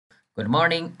Good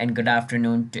morning and good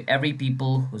afternoon to every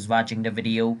people who's watching the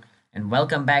video, and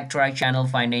welcome back to our channel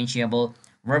Financeable,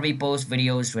 where we post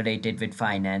videos related with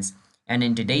finance. And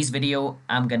in today's video,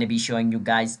 I'm going to be showing you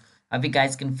guys how you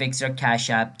guys can fix your Cash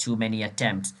App too many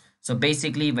attempts. So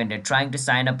basically, when you're trying to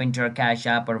sign up into your Cash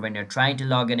App or when you're trying to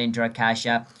log in into your Cash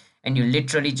App, and you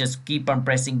literally just keep on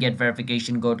pressing get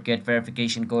verification code, get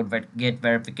verification code, get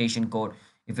verification code.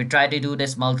 If you try to do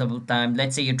this multiple times,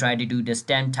 let's say you try to do this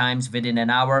 10 times within an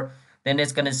hour, then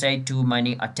it's going to say too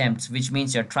many attempts, which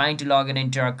means you're trying to log in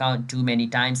into your account too many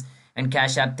times, and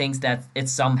Cash App thinks that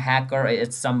it's some hacker,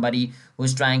 it's somebody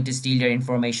who's trying to steal your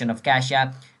information of Cash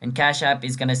App, and Cash App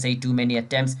is going to say too many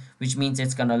attempts, which means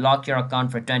it's going to lock your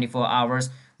account for 24 hours,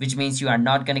 which means you are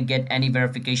not going to get any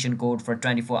verification code for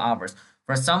 24 hours.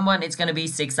 For someone, it's going to be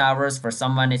 6 hours. For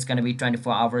someone, it's going to be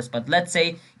 24 hours. But let's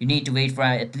say you need to wait for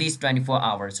at least 24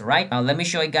 hours, all right? Now, let me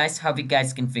show you guys how you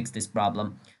guys can fix this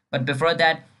problem. But before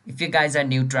that, if you guys are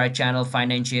new to our channel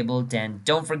Financeable, then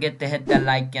don't forget to hit that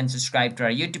like and subscribe to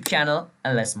our YouTube channel,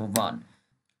 and let's move on.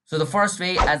 So the first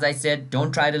way, as I said,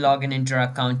 don't try to log in into your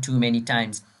account too many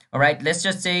times. All right, let's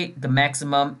just say the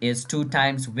maximum is 2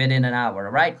 times within an hour,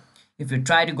 all right? If you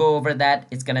try to go over that,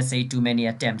 it's going to say too many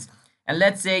attempts. And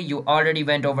let's say you already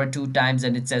went over 2 times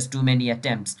and it says too many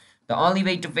attempts. The only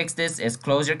way to fix this is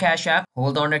close your Cash App,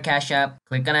 hold on your Cash App,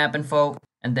 click on App Info,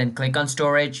 and then click on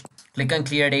Storage, click on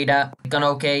Clear Data, click on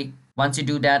OK. Once you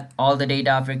do that, all the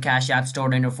data of your Cash App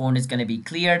stored on your phone is going to be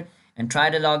cleared, and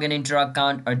try to log in into your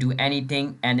account or do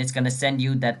anything, and it's going to send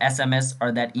you that SMS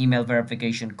or that email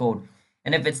verification code.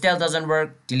 And if it still doesn't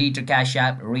work, delete your Cash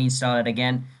App, reinstall it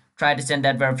again, try to send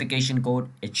that verification code,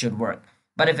 it should work.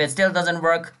 But if it still doesn't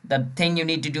work, the thing you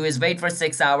need to do is wait for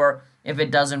 6 hours. If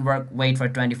it doesn't work, wait for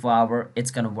 24 hours.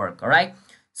 It's going to work, all right?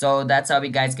 So that's how you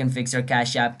guys can fix your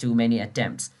Cash App too many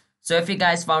attempts. So if you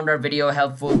guys found our video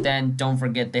helpful, then don't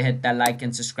forget to hit that like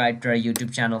and subscribe to our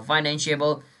YouTube channel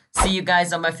Financeable. See you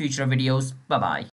guys on my future videos. Bye-bye.